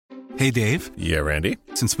Hey, Dave. Yeah, Randy.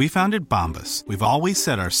 Since we founded Bombas, we've always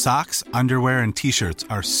said our socks, underwear, and T-shirts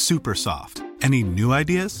are super soft. Any new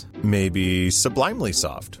ideas? Maybe sublimely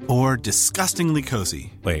soft. Or disgustingly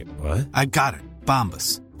cozy. Wait, what? I got it.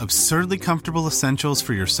 Bombas. Absurdly comfortable essentials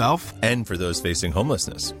for yourself and for those facing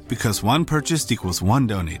homelessness. Because one purchased equals one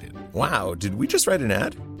donated. Wow, did we just write an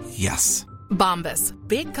ad? Yes. Bombas.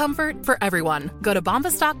 Big comfort for everyone. Go to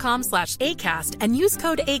bombas.com/ACAST and use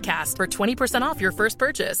code ACAST for 20% off your first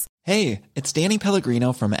purchase. Hey, it's Danny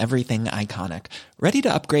Pellegrino from Everything Iconic. Ready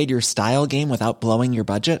to upgrade your style game without blowing your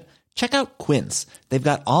budget? Check out Quince. They've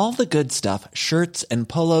got all the good stuff, shirts and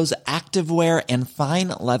polos, activewear, and fine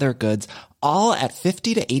leather goods, all at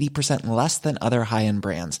 50 to 80% less than other high-end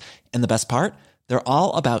brands. And the best part? They're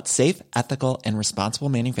all about safe, ethical, and responsible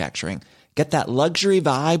manufacturing. Get that luxury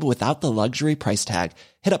vibe without the luxury price tag.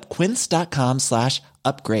 Hit up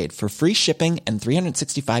quince.com/upgrade for free shipping and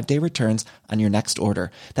 365-day returns on your next order.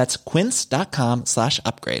 That's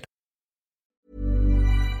quince.com/upgrade.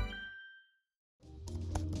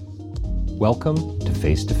 Welcome to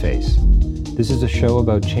Face to Face. This is a show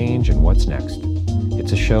about change and what's next.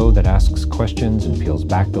 It's a show that asks questions and peels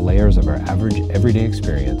back the layers of our average everyday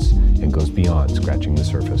experience and goes beyond scratching the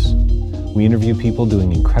surface. We interview people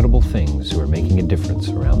doing incredible things who are making a difference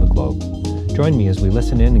around the globe. Join me as we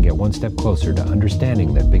listen in and get one step closer to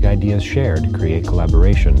understanding that big ideas shared create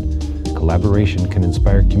collaboration. Collaboration can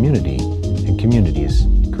inspire community, and communities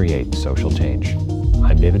create social change.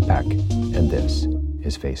 I'm David Peck, and this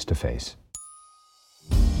is Face to Face.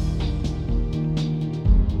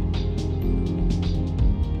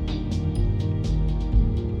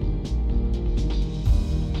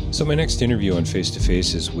 So my next interview on Face to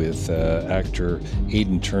Face is with actor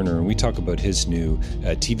Aidan Turner, and we talk about his new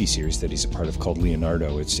TV series that he's a part of called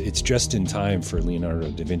Leonardo. It's just in time for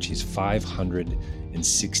Leonardo da Vinci's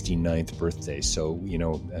 569th birthday, so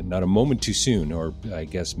not a moment too soon, or I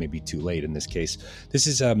guess maybe too late in this case. This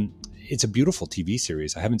is it's a beautiful TV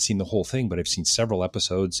series. I haven't seen the whole thing, but I've seen several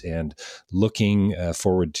episodes and looking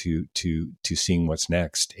forward to seeing what's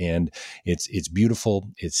next. And it's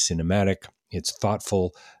beautiful, it's cinematic, it's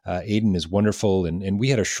thoughtful. Aidan is wonderful. And we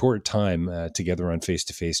had a short time together on Face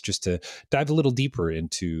to Face just to dive a little deeper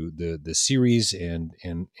into the series and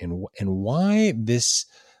why this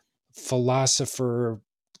philosopher,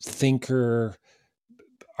 thinker,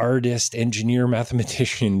 artist, engineer,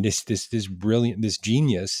 mathematician, this brilliant, this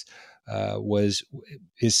genius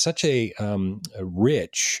is such a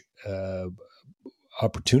rich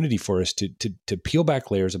opportunity for us to peel back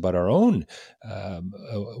layers about our own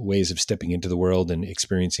ways of stepping into the world and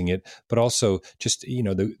experiencing it, but also just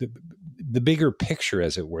the bigger picture,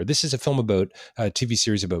 as it were. This is a film about a TV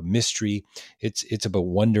series about mystery. It's about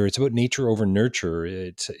wonder. It's about nature over nurture.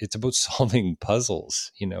 It's about solving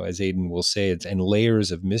puzzles, as Aidan will say, and layers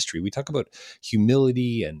of mystery. We talk about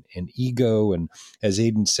humility and ego, and as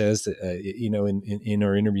Aidan says, in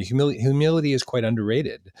our interview, humility is quite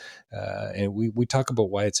underrated, and we talk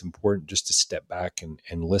about why it's important just to step back and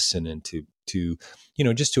listen and to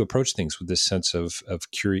just to approach things with this sense of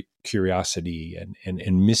curiosity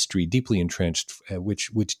and mystery deeply entrenched,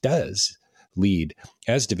 which does lead,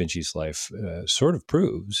 as Da Vinci's life sort of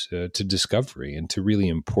proves, to discovery and to really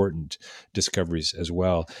important discoveries as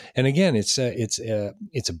well. And again, it's a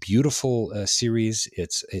beautiful series.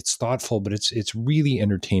 It's thoughtful, but it's really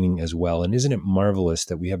entertaining as well. And isn't it marvelous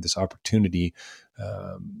that we have this opportunity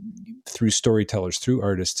through storytellers, through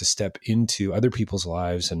artists, to step into other people's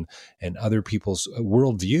lives and other people's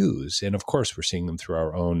worldviews. And of course, we're seeing them through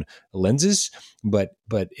our own lenses. But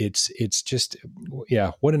it's just,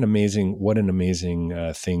 yeah, what an amazing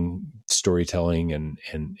thing storytelling and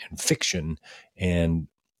fiction and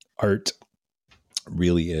art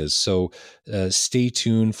really is. So stay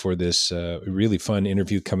tuned for this really fun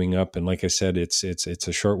interview coming up. And like I said, it's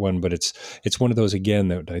a short one, but it's one of those, again,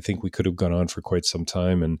 that I think we could have gone on for quite some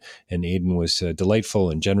time. And Aidan was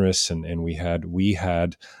delightful and generous, and we had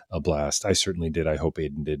a blast. I certainly did. I hope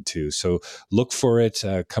Aidan did too. So look for it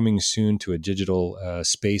coming soon to a digital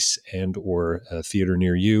space and or theater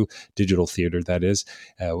near you, digital theater that is,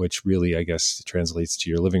 which really, I guess, translates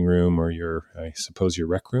to your living room or your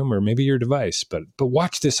rec room, or maybe your device. But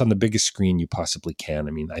watch this on the biggest screen you possibly can.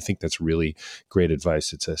 I mean, I think that's really great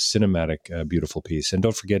advice. It's a cinematic, beautiful piece. And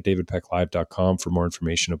don't forget davidpecklive.com for more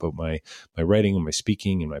information about my writing and my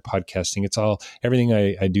speaking and my podcasting. It's everything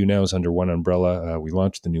I do now is under one umbrella. We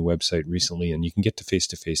launched the new website recently, and you can get to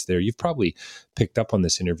Face there. You've probably picked up on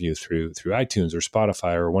this interview through iTunes or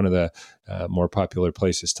Spotify or one of the more popular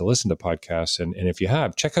places to listen to podcasts. And if you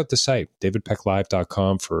have, check out the site,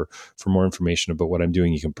 davidpecklive.com for more information about what I'm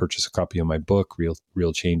doing. You can purchase a copy of my book,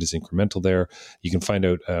 real change is incremental there. You can find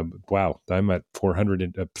out, wow, I'm at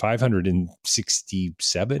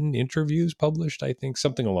 567 interviews published, I think,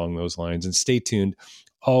 something along those lines. And stay tuned.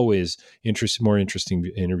 Always more interesting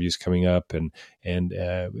interviews coming up, and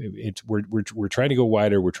we're trying to go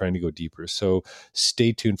wider, we're trying to go deeper. So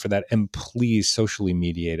stay tuned for that, and please socially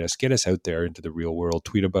mediate us, get us out there into the real world,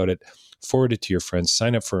 tweet about it, forward it to your friends,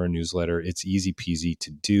 sign up for our newsletter. It's easy peasy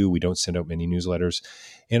to do. We don't send out many newsletters,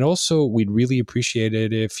 and also we'd really appreciate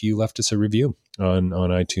it if you left us a review on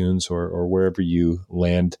iTunes or wherever you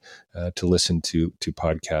land to listen to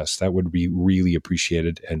podcasts. That would be really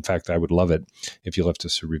appreciated. In fact, I would love it if you left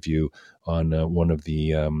us a review on one of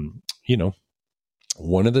the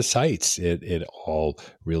one of the sites. It all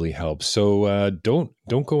really helps. So don't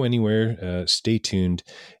go anywhere. Stay tuned.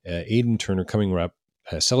 Aidan Turner coming up.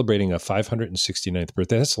 Celebrating a 569th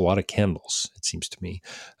birthday. That's a lot of candles, it seems to me.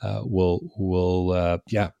 We'll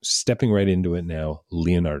stepping right into it now,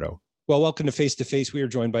 Leonardo. Well, welcome to Face to Face. We are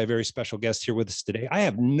joined by a very special guest here with us today. I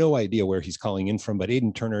have no idea where he's calling in from, but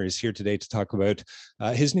Aidan Turner is here today to talk about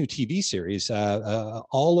his new TV series,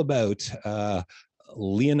 all about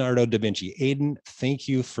Leonardo da Vinci. Aidan, thank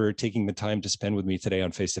you for taking the time to spend with me today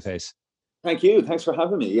on Face to Face. Thank you. Thanks for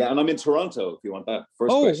having me. Yeah, and I'm in Toronto, if you want that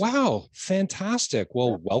first question. Wow. Fantastic.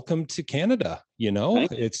 Well, welcome to Canada.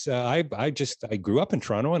 It's I grew up in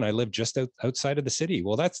Toronto and I live just outside of the city.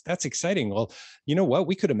 Well, that's exciting. Well, you know what?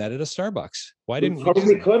 We could have met at a Starbucks. Why didn't we?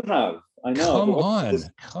 Probably could have. I know.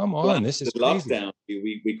 Come on. This is crazy. Lockdown.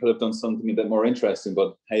 We could have done something a bit more interesting,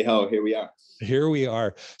 but hey ho, here we are. Here we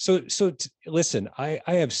are. So listen, I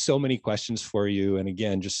have so many questions for you. And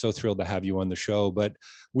again, just so thrilled to have you on the show. But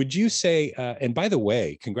would you say, and by the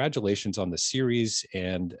way, congratulations on the series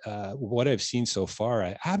and what I've seen so far,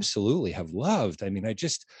 I absolutely have loved. I mean,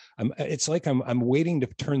 it's like I'm waiting to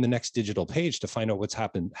turn the next digital page to find out what's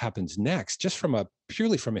happens next, just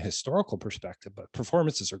purely from a historical perspective. But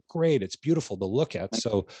performances are great. It's beautiful to look at.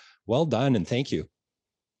 So well done. And thank you.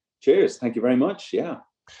 Cheers. Thank you very much. Yeah.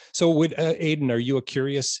 So Aidan, are you a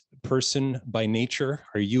curious person by nature?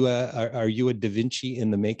 Are you a Da Vinci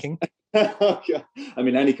in the making? Yeah. I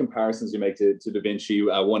mean, any comparisons you make to Da Vinci,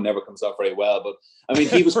 one never comes off very well. But I mean,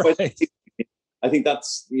 he was quite. Right. I think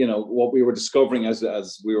that's what we were discovering as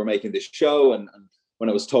we were making this show, and when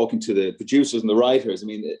I was talking to the producers and the writers. I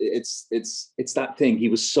mean, it's that thing. He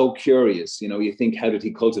was so curious. You think, how did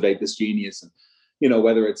he cultivate this genius? And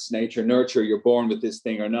whether it's nature, nurture, you're born with this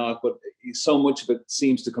thing or not, but so much of it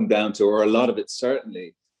seems to come down to, or a lot of it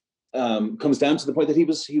certainly comes down to the point that he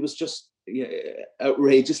was just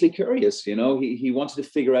outrageously curious. He wanted to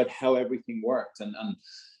figure out how everything worked, and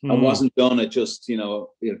wasn't done at just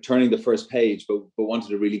turning the first page, but wanted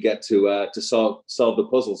to really get to solve the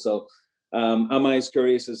puzzle. So am I as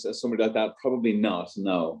curious as somebody like that? Probably not.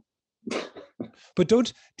 No. But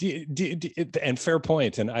and fair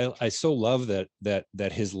point. And I so love that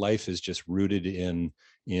his life is just rooted in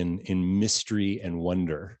mystery and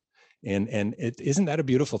wonder. And isn't that a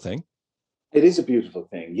beautiful thing? It is a beautiful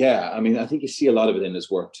thing. Yeah. I mean, I think you see a lot of it in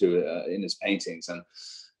his work too, in his paintings and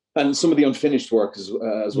some of the unfinished work as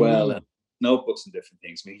well. And notebooks and different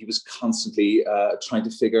things. I mean, he was constantly trying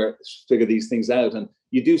to figure these things out, and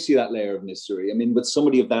you do see that layer of mystery. I mean, with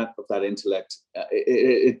somebody of that intellect,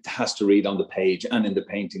 it has to read on the page and in the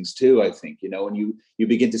paintings too. I think and you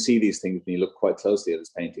begin to see these things when you look quite closely at his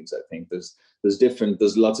paintings. I think there's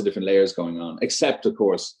lots of different layers going on, except of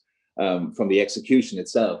course from the execution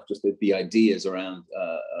itself, just the ideas around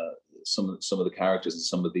some of the characters and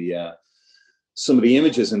some of the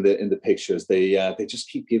images in the pictures. They just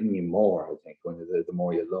keep giving you more, I think, when the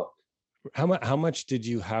more you look. How much did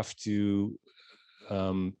you have to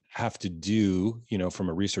do, from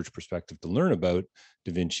a research perspective, to learn about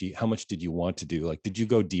Da Vinci? How much did you want to do? Like, did you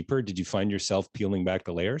go deeper? Did you find yourself peeling back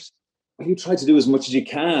the layers? You try to do as much as you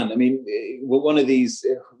can. I mean, with one of these,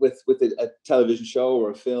 with a television show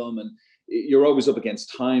or a film, and you're always up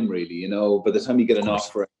against time, really. By the time you get an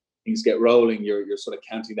offer, things get rolling, you're sort of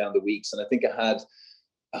counting down the weeks. And I think I had,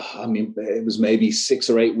 it was maybe 6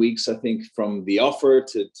 or 8 weeks, I think, from the offer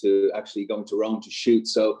to actually going to Rome to shoot.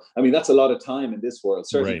 So, I mean, that's a lot of time in this world,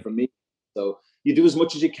 certainly right. For me. So you do as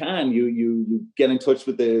much as you can. You get in touch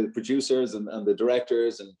with the producers and the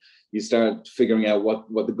directors, and you start figuring out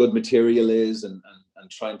what the good material is and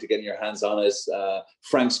trying to get your hands on it.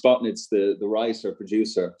 Frank Spotnitz, the writer,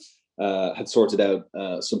 producer, had sorted out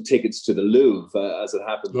some tickets to the Louvre, as it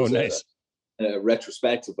happened. Oh, nice. A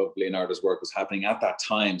retrospective of Leonardo's work was happening at that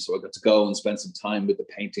time. So I got to go and spend some time with the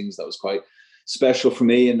paintings. That was quite special for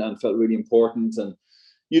me and felt really important. And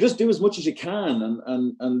you just do as much as you can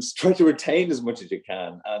and try to retain as much as you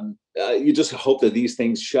can. And you just hope that these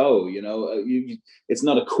things show, it's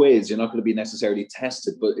not a quiz. You're not going to be necessarily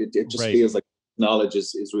tested, but it just feels like knowledge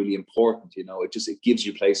is really important. It gives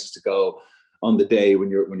you places to go on the day when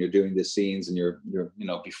you're doing the scenes and you're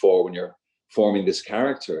before, when you're forming this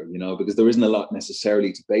character, because there isn't a lot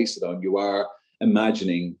necessarily to base it on. You are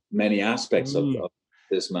imagining many aspects of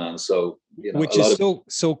this man. So, which is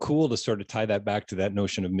so cool to sort of tie that back to that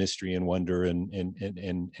notion of mystery and wonder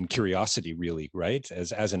and curiosity, really, right?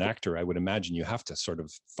 As an actor, I would imagine you have to sort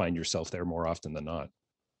of find yourself there more often than not.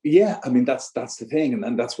 Yeah, I mean, that's the thing.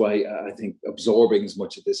 And that's why I think absorbing as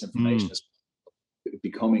much of this information as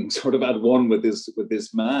becoming sort of at one with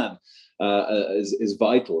this man is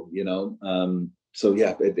vital, So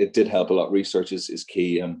yeah, it did help a lot. Research is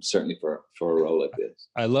key, and certainly for a role like this.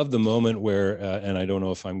 I love the moment where, and I don't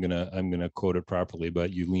know if I'm gonna quote it properly,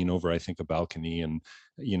 but you lean over, I think, a balcony, and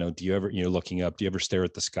do you ever, looking up, do you ever stare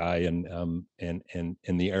at the sky and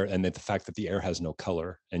the air, and the fact that the air has no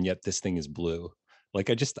color, and yet this thing is blue. Like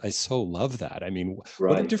I so love that. I mean,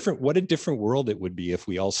 what a different world it would be if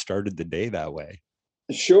we all started the day that way.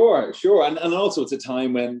 Sure. And also it's a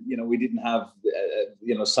time when, we didn't have,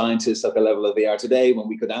 scientists at the level that they are today, when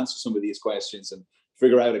we could answer some of these questions and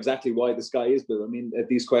figure out exactly why the sky is blue. I mean,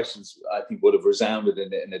 these questions, I think, would have resounded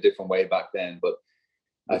in a different way back then. But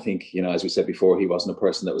I think, as we said before, he wasn't a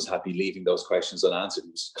person that was happy leaving those questions unanswered.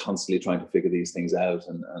 He was constantly trying to figure these things out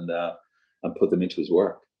and put them into his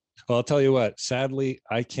work. Well, I'll tell you what, sadly,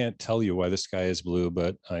 I can't tell you why the sky is blue,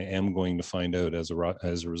 but I am going to find out as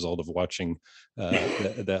a result of watching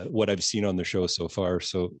what I've seen on the show so far.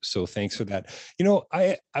 So thanks for that.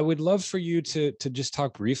 I would love for you to just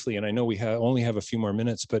talk briefly, and I know we only have a few more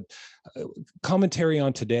minutes, but commentary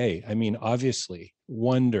on today. I mean, obviously,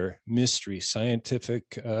 wonder, mystery, scientific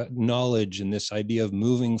knowledge, and this idea of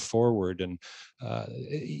moving forward, and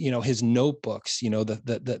his notebooks,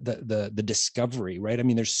 the discovery, right? I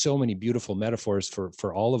mean, there's so many beautiful metaphors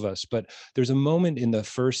for all of us, but there's a moment in the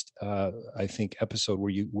first I think episode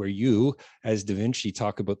where you as Da Vinci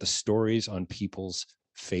talk about the stories on people's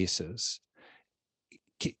faces.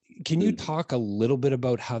 Can you talk a little bit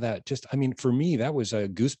about how that for me, that was a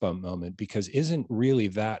goosebump moment, because isn't really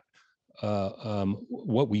that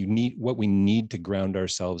what we need to ground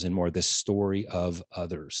ourselves in more, this story of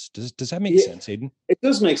others? Does that make sense, Aidan? It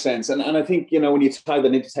does make sense. And I think, when you tie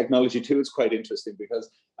that into technology too, it's quite interesting,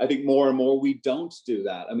 because I think more and more we don't do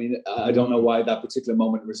that. I mean, I don't know why that particular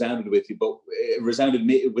moment resounded with you, but it resounded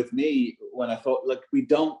with me when I thought, like, we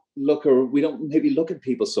don't maybe look at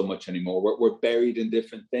people so much anymore. We're buried in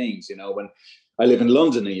different things. When I live in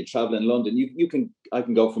London and you travel in London, I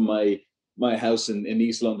can go from my house in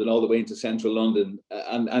East London all the way into central London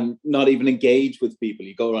and not even engage with people.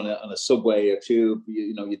 You go on a subway or tube,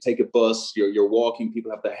 you take a bus, you're walking, people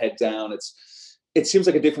have their head down. It seems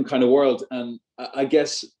like a different kind of world. And I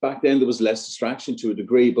guess back then there was less distraction to a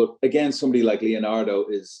degree, but again, somebody like Leonardo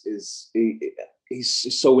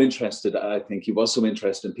he's so interested. I think he was so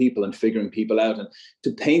interested in people and figuring people out, and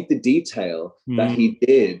to paint the detail that he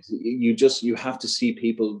did, you have to see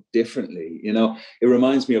people differently. It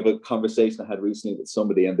reminds me of a conversation I had recently with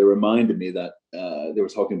somebody, and they reminded me that they were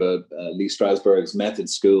talking about Lee Strasberg's method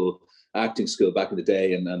school, acting school back in the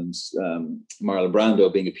day, and Marlon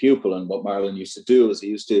Brando being a pupil. And what Marlon used to do is he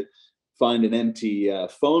used to find an empty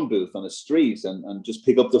phone booth on a street and just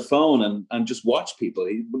pick up the phone and just watch people.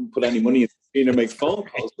 He wouldn't put any money in or make phone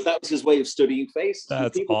calls, but that was his way of studying faces.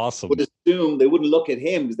 That's awesome. Would assume they wouldn't look at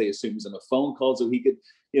him because they assume he's on a phone call, so he could,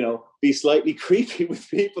 be slightly creepy with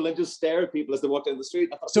people and just stare at people as they walk down the street.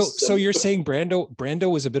 So you're saying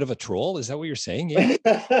Brando was a bit of a troll? Is that what you're saying? Yeah.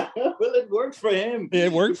 Well, it worked for him.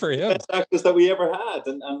 It worked for him. Best actors that we ever had,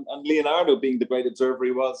 and Leonardo, being the great observer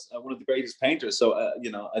he was, one of the greatest painters. So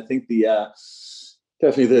I think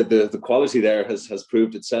definitely the quality there has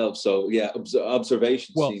proved itself. So yeah,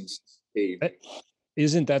 observation seems key.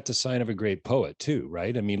 Isn't that the sign of a great poet too,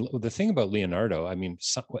 right? I mean, the thing about Leonardo,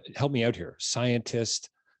 help me out here, scientist,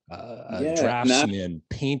 draftsman,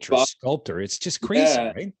 painter, sculptor, it's just crazy,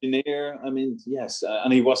 right? Engineer, yes.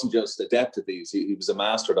 And he wasn't just adept at these, he was a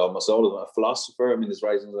master at almost all of them. A philosopher, his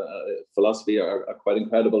writings philosophy are quite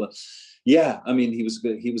incredible. And he was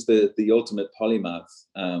the ultimate polymath.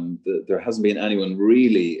 There hasn't been anyone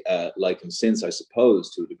really like him since, I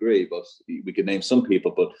suppose, to a degree, but we could name some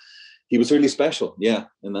people, but he was really special. Yeah.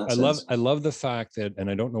 In that sense. I love the fact that,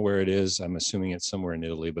 and I don't know where it is, I'm assuming it's somewhere in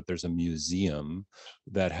Italy, but there's a museum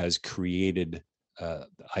that has created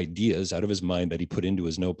ideas out of his mind that he put into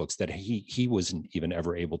his notebooks that he wasn't even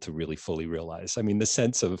ever able to really fully realize. I mean, the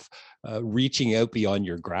sense of reaching out beyond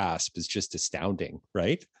your grasp is just astounding,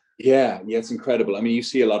 right? Yeah, it's incredible. I mean, you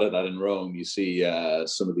see a lot of that in Rome. You see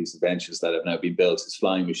some of these adventures that have now been built, his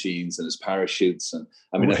flying machines and his parachutes. And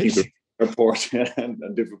I mean, right. I think the airport and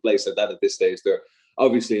different places like that at this stage, they're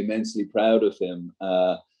obviously immensely proud of him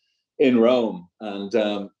in Rome. And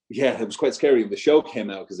it was quite scary when the show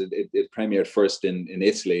came out, because it premiered first in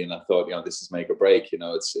Italy. And I thought, this is make or break.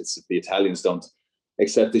 It's if the Italians don't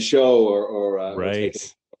accept the show or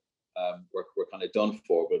right. We're kind of done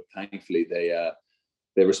for. But thankfully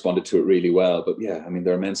they responded to it really well. But yeah, I mean,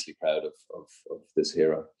 they're immensely proud of this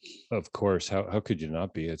hero. Of course. How could you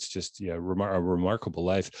not be? It's just, a remarkable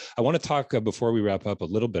life. I want to talk before we wrap up a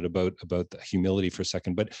little bit about the humility for a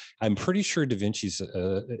second, but I'm pretty sure Da Vinci's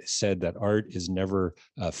said that art is never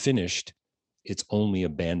finished. It's only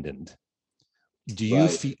abandoned. Do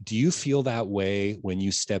you feel that way when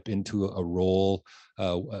you step into a role,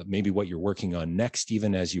 maybe what you're working on next,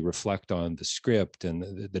 even as you reflect on the script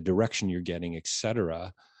and the direction you're getting, et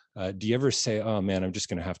cetera? Do you ever say, oh man, I'm just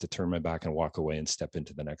going to have to turn my back and walk away and step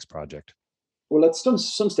into the next project? Well, at some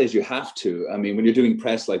stage you have to. I mean, when you're doing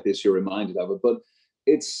press like this, you're reminded of it. But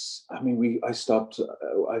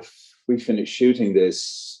we finished shooting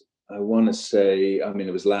this, I want to say,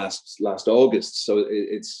 it was last August. So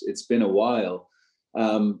it's been a while.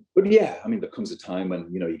 But yeah, I mean, there comes a time when,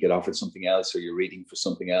 you get offered something else, or you're reading for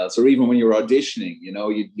something else, or even when you're auditioning,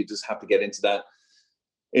 you just have to get into that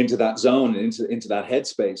zone and into that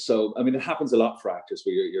headspace. So, I mean, it happens a lot for actors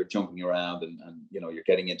where you're jumping around and you're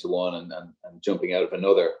getting into one and jumping out of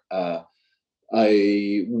another.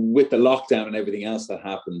 With the lockdown and everything else that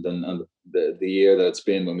happened and the year that it's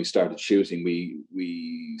been when we started shooting,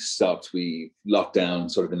 we locked down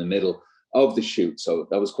sort of in the middle of the shoot. So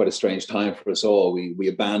that was quite a strange time for us all. We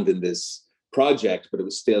abandoned this project, but it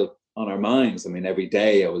was still on our minds. I mean, every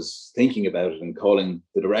day I was thinking about it and calling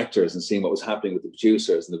the directors and seeing what was happening with the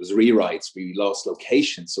producers. And there was rewrites. We lost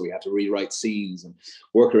locations, so we had to rewrite scenes and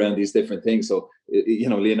work around these different things. So,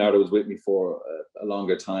 Leonardo was with me for a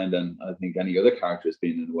longer time than I think any other character has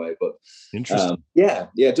been in a way. But interesting.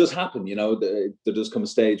 It does happen. There does come a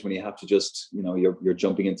stage when you have to just, you're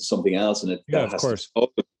jumping into something else, and of course.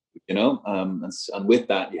 And with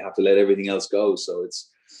that, you have to let everything else go. So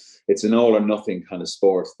it's an all or nothing kind of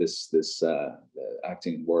sport, this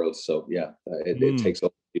acting world. So yeah, it takes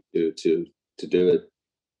all to do it.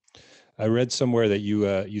 I read somewhere that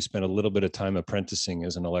you spent a little bit of time apprenticing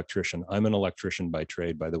as an electrician. I'm an electrician by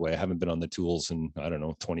trade, by the way. I haven't been on the tools in,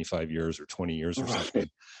 25 years or 20 years or something.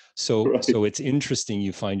 So it's interesting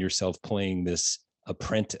you find yourself playing this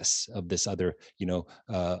apprentice of this other,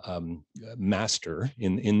 master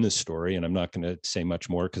in the story. And I'm not going to say much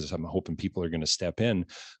more because I'm hoping people are going to step in.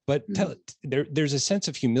 But there's a sense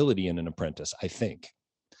of humility in an apprentice, I think.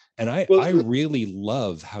 And I really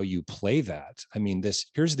love how you play that. I mean,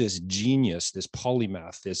 here's this genius, this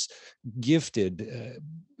polymath, this gifted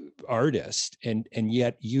artist, and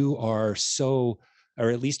yet you are so,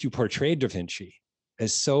 or at least you portrayed Da Vinci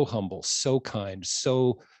as so humble, so kind,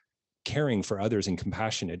 so caring for others and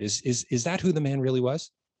compassionate. Is that who the man really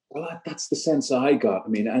was? Well, that's the sense I got. I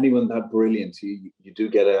mean, anyone that brilliant, you do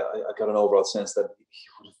get I got an overall sense that he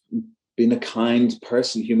would have been a kind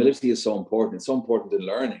person. Humility is so important. It's so important in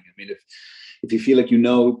learning. I mean, if you feel like you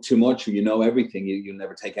know too much or you know everything, you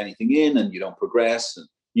never take anything in and you don't progress. And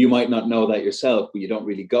you might not know that yourself, but you don't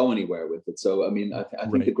really go anywhere with it. So, I mean, I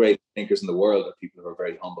think the great thinkers in the world are people who are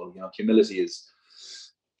very humble. Humility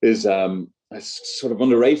is sort of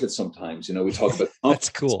underrated sometimes. We talk about that's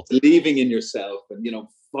cool, believing in yourself and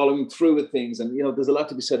following through with things, and there's a lot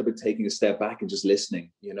to be said about taking a step back and just listening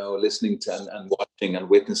to and watching and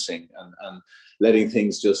witnessing and letting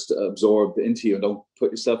things just absorb into you, and don't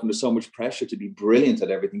put yourself under so much pressure to be brilliant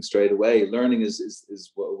at everything straight away. Learning is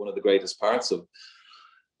one of the greatest parts of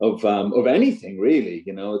anything, really.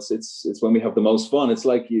 It's when we have the most fun. It's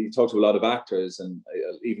like you talk to a lot of actors and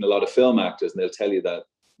even a lot of film actors, and they'll tell you that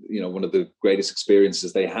one of the greatest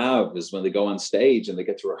experiences they have is when they go on stage and they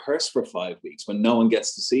get to rehearse for 5 weeks when no one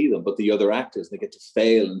gets to see them but the other actors. They get to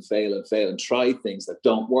fail and try things that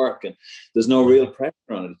don't work, and there's no real pressure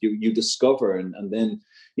on it. You discover and then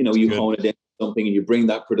you hone it into something and you bring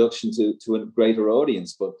that production to a greater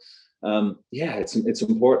audience. But it's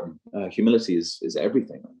important. Humility is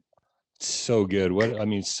everything. So good.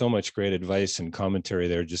 So much great advice and commentary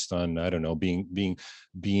there, just on, I don't know, being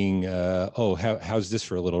how's this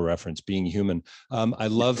for a little reference, being human. I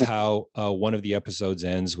love how one of the episodes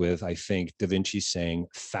ends with, I think, Da Vinci saying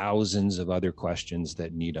thousands of other questions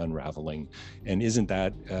that need unraveling. And isn't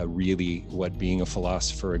that really what being a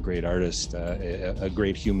philosopher, a great artist, a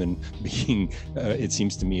great human being, it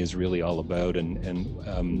seems to me, is really all about? And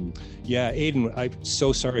Aidan, I'm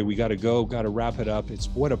so sorry, we got to wrap it up.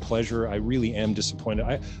 What a pleasure. I really am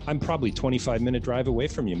disappointed. I'm probably 25-minute drive away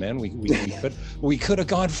from you, man. We could have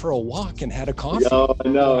gone for a walk and had a coffee. Oh,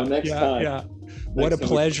 no, next time. Yeah. What a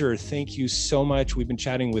pleasure. Thank you so much. We've been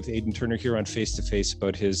chatting with Aidan Turner here on Face to Face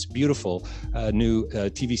about his beautiful new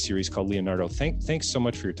TV series called Leonardo. Thanks so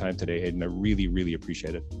much for your time today, Aidan. I really, really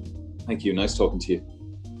appreciate it. Thank you. Nice talking to you.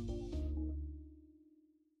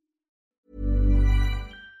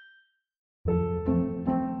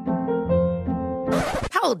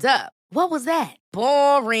 Hold up. What was that?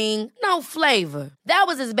 Boring. No flavor. That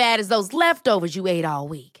was as bad as those leftovers you ate all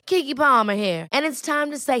week. Keke Palmer here, and it's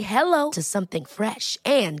time to say hello to something fresh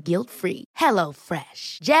and guilt-free. Hello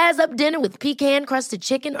Fresh. Jazz up dinner with pecan-crusted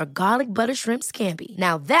chicken or garlic butter shrimp scampi.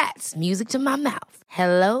 Now that's music to my mouth.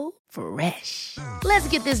 Hello Fresh. Let's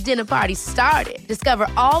get this dinner party started. Discover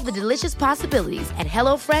all the delicious possibilities at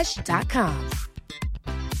HelloFresh.com.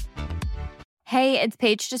 Hey, it's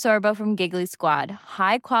Paige DeSorbo from Giggly Squad.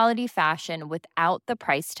 High quality fashion without the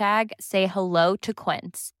price tag. Say hello to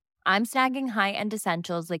Quince. I'm snagging high-end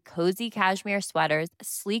essentials like cozy cashmere sweaters,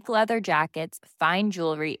 sleek leather jackets, fine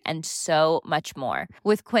jewelry, and so much more.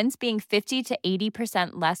 With Quince being 50 to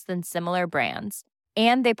 80% less than similar brands.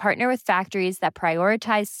 And they partner with factories that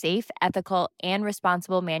prioritize safe, ethical, and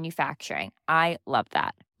responsible manufacturing. I love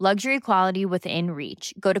that. Luxury quality within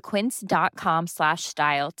reach. Go to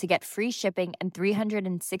quince.com/style to get free shipping and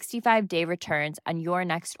 365-day returns on your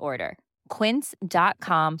next order.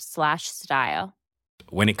 Quince.com/style.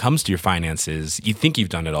 When it comes to your finances, you think you've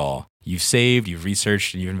done it all. You've saved, you've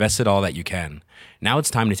researched, and you've invested all that you can. Now it's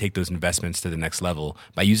time to take those investments to the next level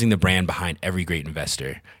by using the brand behind every great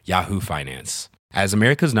investor, Yahoo Finance. As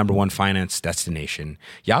America's #1 finance destination,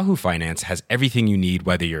 Yahoo Finance has everything you need,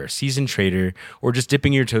 whether you're a seasoned trader or just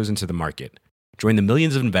dipping your toes into the market. Join the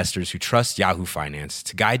millions of investors who trust Yahoo Finance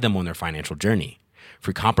to guide them on their financial journey.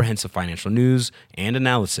 For comprehensive financial news and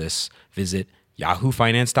analysis, visit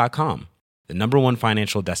yahoofinance.com, the #1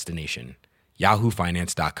 financial destination,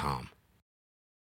 yahoofinance.com.